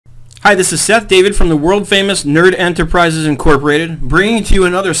Hi, this is Seth David from the world famous Nerd Enterprises Incorporated, bringing to you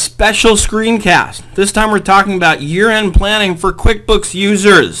another special screencast. This time we're talking about year-end planning for QuickBooks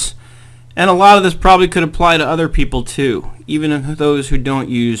users. And a lot of this probably could apply to other people too, even those who don't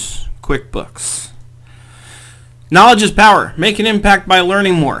use QuickBooks. Knowledge is power. Make an impact by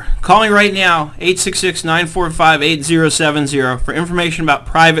learning more. Call me right now, 866-945-8070 for information about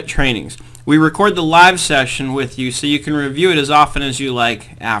private trainings. We record the live session with you so you can review it as often as you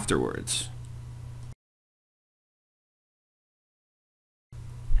like afterwards.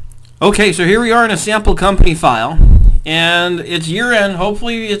 Okay, so here we are in a sample company file, and it's year end.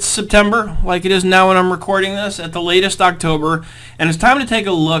 Hopefully it's September like it is now when I'm recording this, at the latest October, and it's time to take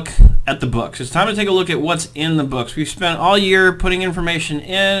a look at the books. It's time to take a look at what's in the books. We've spent all year putting information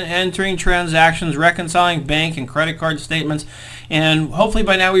in, entering transactions, reconciling bank and credit card statements, and hopefully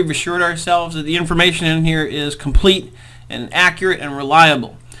by now we've assured ourselves that the information in here is complete and accurate and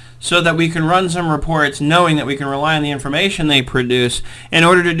reliable, so that we can run some reports knowing that we can rely on the information they produce in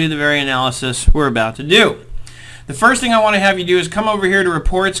order to do the very analysis we're about to do. The first thing I want to have you do is come over here to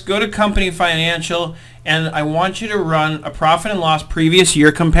Reports, go to Company Financial, and I want you to run a profit and loss previous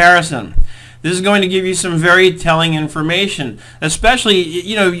year comparison. This is going to give you some very telling information, especially,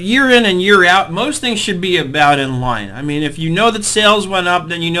 year in and year out. Most things should be about in line. I mean, if you know that sales went up,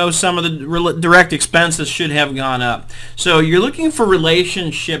 then you know some of the direct expenses should have gone up. So you're looking for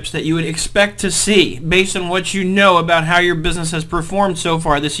relationships that you would expect to see based on what you know about how your business has performed so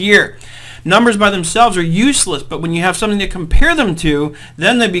far this year. Numbers by themselves are useless, but when you have something to compare them to,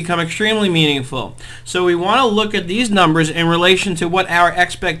 then they become extremely meaningful. So we want to look at these numbers in relation to what our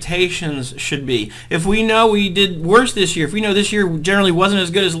expectations should be. If we know we did worse this year, if we know this year generally wasn't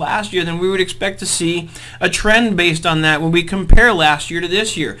as good as last year, then we would expect to see a trend based on that when we compare last year to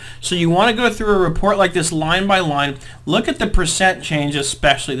this year. So you want to go through a report like this line by line, look at the percent change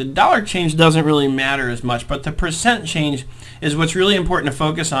especially. The dollar change doesn't really matter as much, but the percent change is what's really important to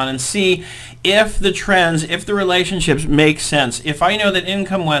focus on, and see if the trends, if the relationships make sense. If I know that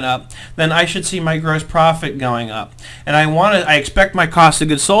income went up, then I should see my gross profit going up. And I expect my cost of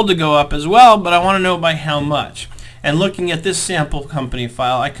goods sold to go up as well, but I want to know by how much. And looking at this sample company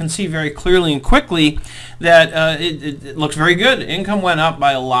file, I can see very clearly and quickly that it looks very good. Income went up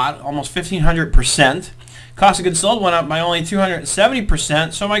by a lot, almost 1,500%. Cost of goods sold went up by only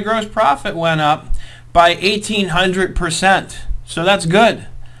 270%, so my gross profit went up by 1,800%. So that's good.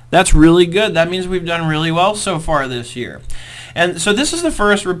 That's really good. That means we've done really well so far this year. And so this is the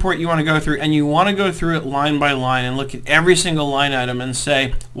first report you want to go through, and you want to go through it line by line and look at every single line item and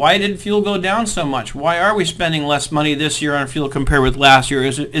say, why did fuel go down so much? Why are we spending less money this year on fuel compared with last year?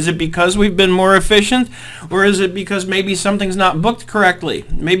 Is it because we've been more efficient, or is it because maybe something's not booked correctly?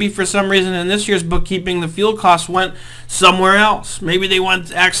 Maybe for some reason in this year's bookkeeping the fuel costs went somewhere else. Maybe they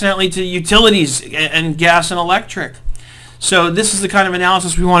went accidentally to utilities and gas and electric. So this is the kind of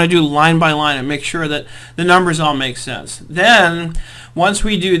analysis we want to do line by line and make sure that the numbers all make sense. Then, once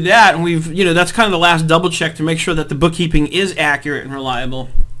we do that, and that's kind of the last double check to make sure that the bookkeeping is accurate and reliable,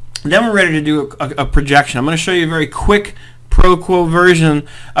 then we're ready to do a projection. I'm going to show you a very quick pro quo version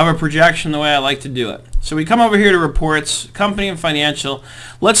of a projection the way I like to do it. So we come over here to Reports, Company and Financial.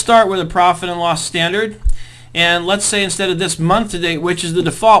 Let's start with a profit and loss standard. And let's say instead of this month to date, which is the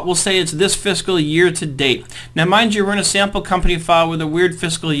default, we'll say it's this fiscal year to date. Now mind you, we're in a sample company file with a weird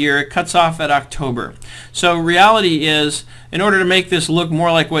fiscal year. It cuts off at October. So reality is, in order to make this look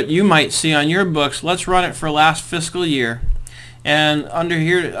more like what you might see on your books, let's run it for last fiscal year. And under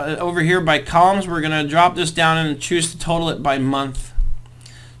here, over here by columns, we're going to drop this down and choose to total it by month.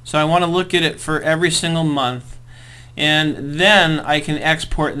 So I want to look at it for every single month. And then I can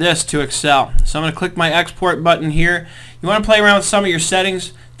export this to Excel. So I'm going to click my export button here. You want to play around with some of your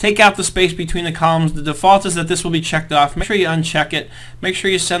settings. Take out the space between the columns. The default is that this will be checked off. Make sure you uncheck it. Make sure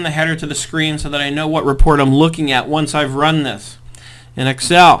you send the header to the screen so that I know what report I'm looking at once I've run this in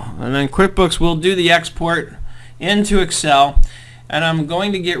Excel. And then QuickBooks will do the export into Excel. And I'm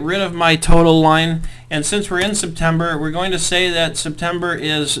going to get rid of my total line, and since we're in September, we're going to say that September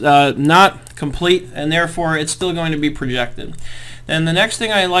is not complete, and therefore it's still going to be projected. Then the next thing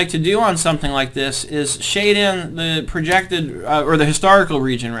I like to do on something like this is shade in the projected, or the historical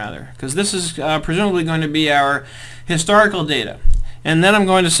region rather, because this is presumably going to be our historical data. And then I'm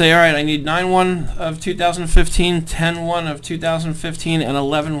going to say, all right, I need 9/1 of 2015, 10/1 of 2015, and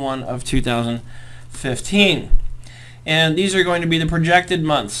 11/1 of 2015. And these are going to be the projected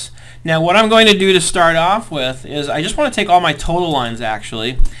months. Now what I'm going to do to start off with is I just want to take all my total lines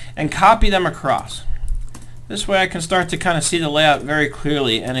actually and copy them across. This way I can start to kind of see the layout very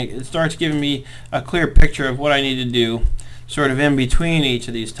clearly, and it starts giving me a clear picture of what I need to do sort of in between each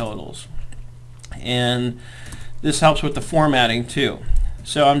of these totals. And this helps with the formatting too.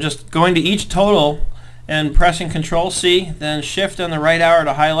 So I'm just going to each total and pressing Control C, then Shift on the right arrow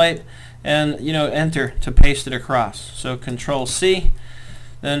to highlight, and enter to paste it across. So Control C,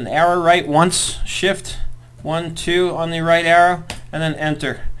 then arrow right once, Shift 1, 2 on the right arrow, and then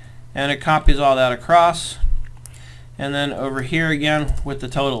enter, and it copies all that across. And then over here again with the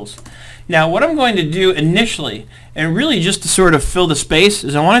totals. Now what I'm going to do initially, and really just to sort of fill the space,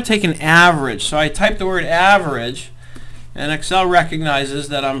 is I want to take an average. So I type the word average, and Excel recognizes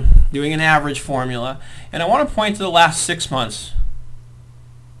that I'm doing an average formula, and I want to point to the last 6 months.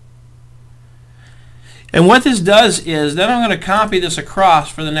 And what this does is then I'm going to copy this across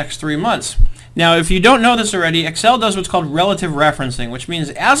for the next 3 months. Now if you don't know this already, Excel does what's called relative referencing, which means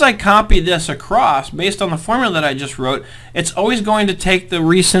as I copy this across based on the formula that I just wrote, it's always going to take the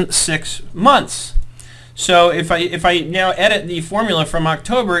recent 6 months. So if I now edit the formula from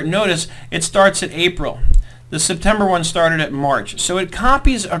October, notice it starts at April. The September one started at March. So it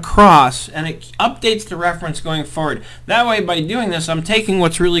copies across and it updates the reference going forward. That way, by doing this, I'm taking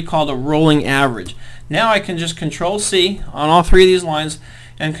what's really called a rolling average. Now I can just Control C on all 3 of these lines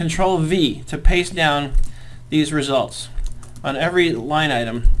and Control V to paste down these results on every line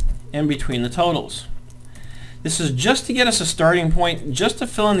item in between the totals. This is just to get us a starting point, just to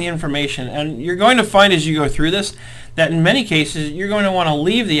fill in the information. And you're going to find as you go through this that in many cases you're going to want to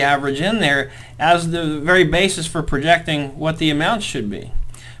leave the average in there as the very basis for projecting what the amounts should be.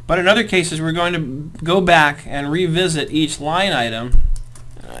 But in other cases we're going to go back and revisit each line item.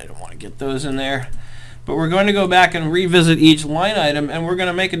 I don't want to get those in there. But we're going to go back and revisit each line item, and we're going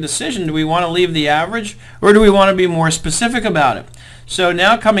to make a decision. Do we want to leave the average, or do we want to be more specific about it? So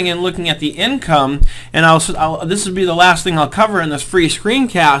now coming in looking at the income, and this will be the last thing I'll cover in this free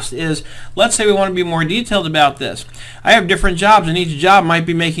screencast, is let's say we want to be more detailed about this. I have different jobs, and each job might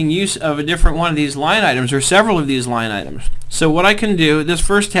be making use of a different one of these line items or several of these line items. So what I can do, this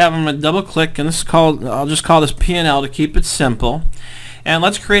first tab, I'm going to double click, and this is called, I'll just call this P&L to keep it simple. And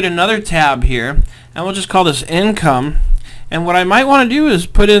let's create another tab here, and we'll just call this income. And what I might want to do is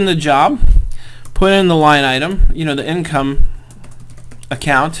put in the job, put in the line item, the income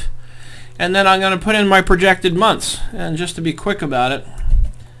account, and then I'm going to put in my projected months. And just to be quick about it,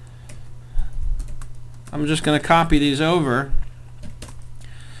 I'm just going to copy these over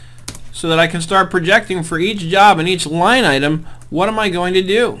so that I can start projecting for each job and each line item, what am I going to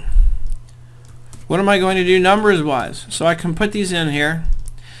do? What am I going to do numbers wise? So I can put these in here,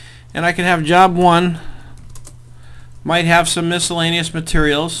 and I can have job 1 might have some miscellaneous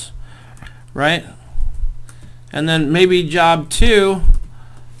materials, right? And then maybe job 2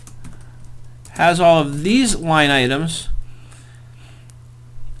 has all of these line items,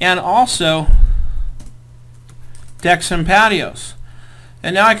 and also decks and patios.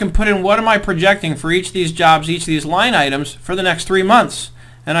 And now I can put in what am I projecting for each of these jobs, each of these line items for the next 3 months.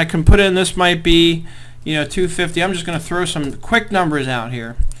 And I can put in, this might be, 250. I'm just going to throw some quick numbers out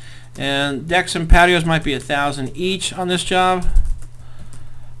here. And decks and patios might be 1,000 each on this job.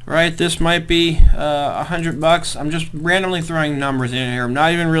 Right? This might be $100. I'm just randomly throwing numbers in here. I'm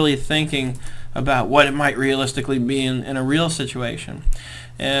not even really thinking about what it might realistically be in a real situation.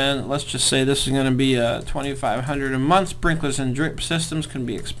 And let's just say this is going to be $2,500 a month. Sprinklers and drip systems can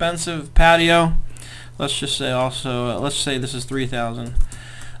be expensive. Patio. Let's just say also, let's say this is $3,000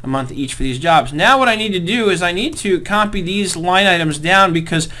 a month each for these jobs. Now what I need to do is I need to copy these line items down,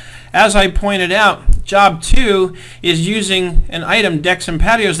 because as I pointed out, job 2 is using an item, decks and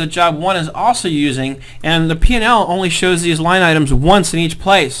patios, that job 1 is also using, and the P&L only shows these line items once in each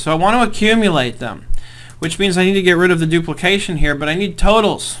place. So I want to accumulate them, which means I need to get rid of the duplication here, but I need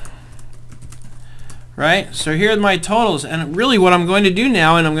totals. Right? So here are my totals, and really what I'm going to do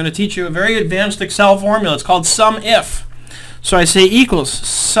now, and I'm going to teach you a very advanced Excel formula. It's called SUMIF. So I say equals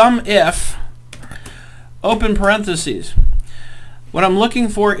SUMIF, open parentheses. What I'm looking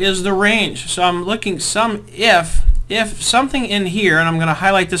for is the range. So I'm looking SUMIF, if something in here, and I'm going to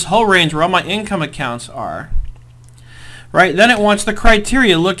highlight this whole range where all my income accounts are, right? Then it wants the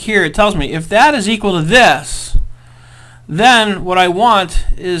criteria. Look here, it tells me if that is equal to this, then what I want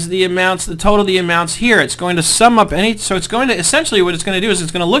is the amounts, the total of the amounts here. It's going to sum up any, so it's going to, essentially what it's going to do is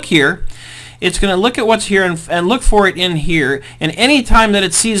it's going to look here, it's going to look at what's here and look for it in here, and any time that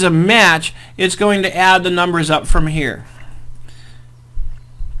it sees a match, it's going to add the numbers up from here.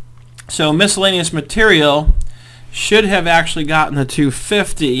 So miscellaneous material should have actually gotten the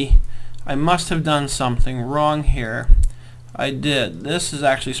 250. I must have done something wrong here. I did. This is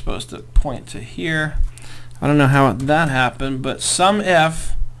actually supposed to point to here. I don't know how that happened, but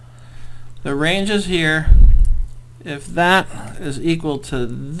SUMIF, the range is here, If that is equal to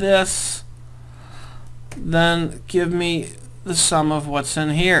this, then give me the sum of what's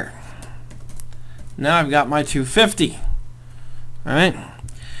in here. Now I've got my 250. All right.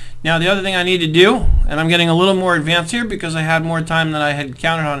 Now the other thing I need to do, and I'm getting a little more advanced here because I had more time than I had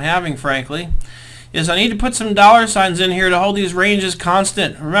counted on having, frankly, is I need to put some dollar signs in here to hold these ranges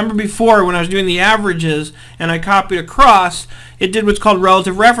constant. Remember before when I was doing the averages and I copied across, it did what's called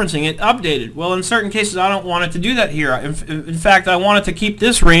relative referencing. It updated. Well, in certain cases I don't want it to do that here. In fact, I want it to keep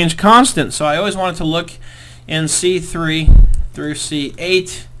this range constant. So I always want it to look in C3 through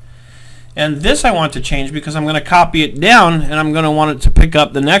C8. And this I want to change because I'm going to copy it down and I'm going to want it to pick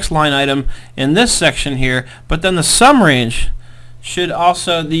up the next line item in this section here. But then the sum range should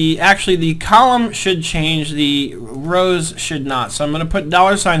also, actually the column should change, the rows should not. So I'm going to put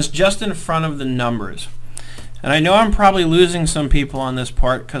dollar signs just in front of the numbers. And I know I'm probably losing some people on this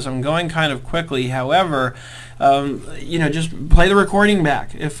part because I'm going kind of quickly. However, you know, just play the recording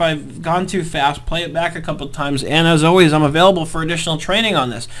back. If I've gone too fast, play it back a couple times. And as always, I'm available for additional training on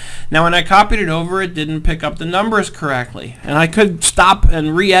this. Now, when I copied it over, it didn't pick up the numbers correctly. And I could stop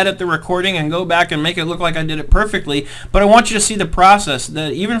and re-edit the recording and go back and make it look like I did it perfectly. But I want you to see the process,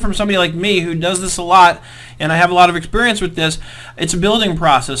 that even from somebody like me who does this a lot, and I have a lot of experience with this, it's a building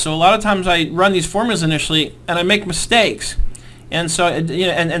process. So a lot of times I run these formulas initially, and I make mistakes. And so, you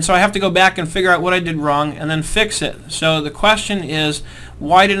know, and so I have to go back and figure out what I did wrong and then fix it. So the question is,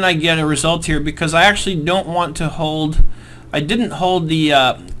 why didn't I get a result here? Because I actually don't want to hold, I didn't hold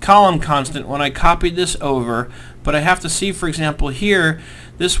the column constant when I copied this over, but I have to see, for example, here,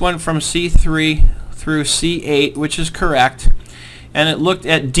 this went from C3 through C8, which is correct, and it looked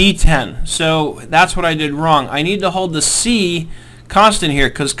at D10. So that's what I did wrong. I need to hold the C constant here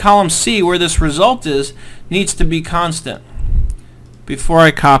because column C, where this result is, needs to be constant before I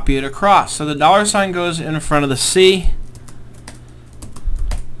copy it across. So the dollar sign goes in front of the C,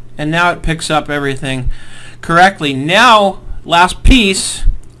 and now it picks up everything correctly. Now, last piece,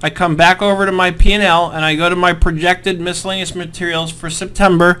 I come back over to my P&L and I go to my projected miscellaneous materials for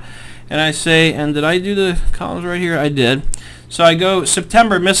September, and I say, and did I do the columns right here? I did. So I go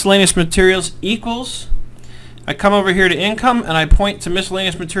September miscellaneous materials equals, I come over here to income and I point to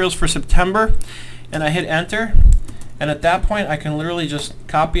miscellaneous materials for September and I hit enter. And at that point, I can literally just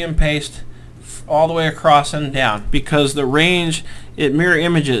copy and paste all the way across and down because the range, it mirror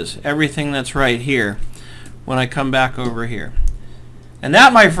images everything that's right here when I come back over here. And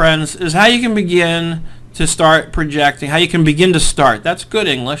that, my friends, is how you can begin to start projecting, how you can begin to start. That's good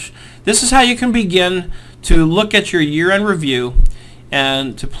English. This is how you can begin to look at your year-end review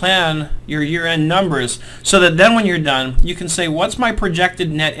and to plan your year-end numbers so that then when you're done, you can say, what's my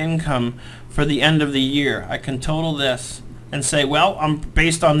projected net income for the end of the year? I can total this and say, well,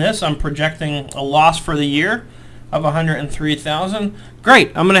 based on this, I'm projecting a loss for the year of $103,000.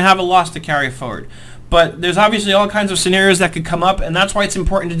 Great, I'm going to have a loss to carry forward. But there's obviously all kinds of scenarios that could come up, and that's why it's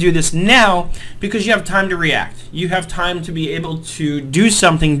important to do this now, because you have time to react. You have time to be able to do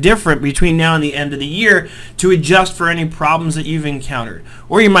something different between now and the end of the year to adjust for any problems that you've encountered.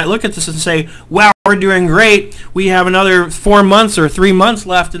 Or you might look at this and say, wow, we're doing great. We have another 4 months or 3 months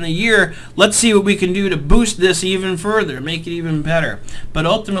left in the year. Let's see what we can do to boost this even further, make it even better. But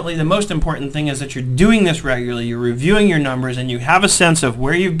ultimately, the most important thing is that you're doing this regularly. You're reviewing your numbers, and you have a sense of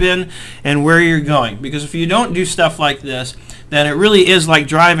where you've been and where you're going. Because if you don't do stuff like this, then it really is like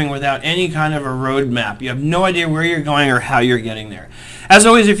driving without any kind of a road map. You have no idea where you're going or how you're getting there. As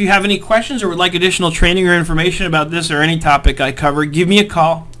always, if you have any questions or would like additional training or information about this or any topic I cover, give me a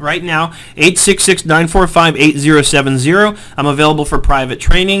call right now, 866-945-8070. I'm available for private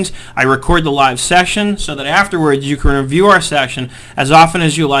trainings. I record the live session so that afterwards you can review our session as often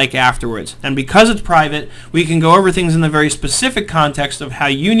as you like afterwards. And because it's private, we can go over things in the very specific context of how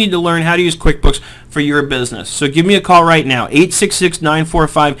you need to learn how to use QuickBooks for your business. So give me a call right now,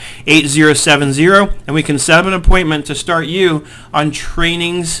 866-945-8070, and we can set up an appointment to start you on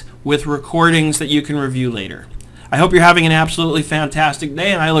trainings with recordings that you can review later. I hope you're having an absolutely fantastic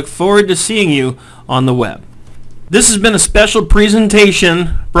day, and I look forward to seeing you on the web. This has been a special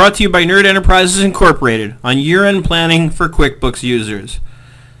presentation brought to you by Nerd Enterprises Incorporated on year-end planning for QuickBooks users.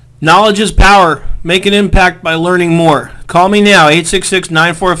 Knowledge is power. Make an impact by learning more. Call me now,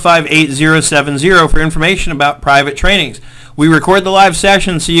 866-945-8070 for information about private trainings. We record the live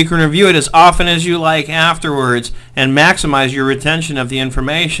session so you can review it as often as you like afterwards and maximize your retention of the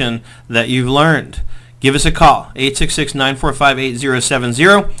information that you've learned. Give us a call,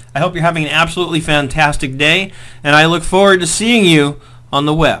 866-945-8070. I hope you're having an absolutely fantastic day, and I look forward to seeing you on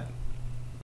the web.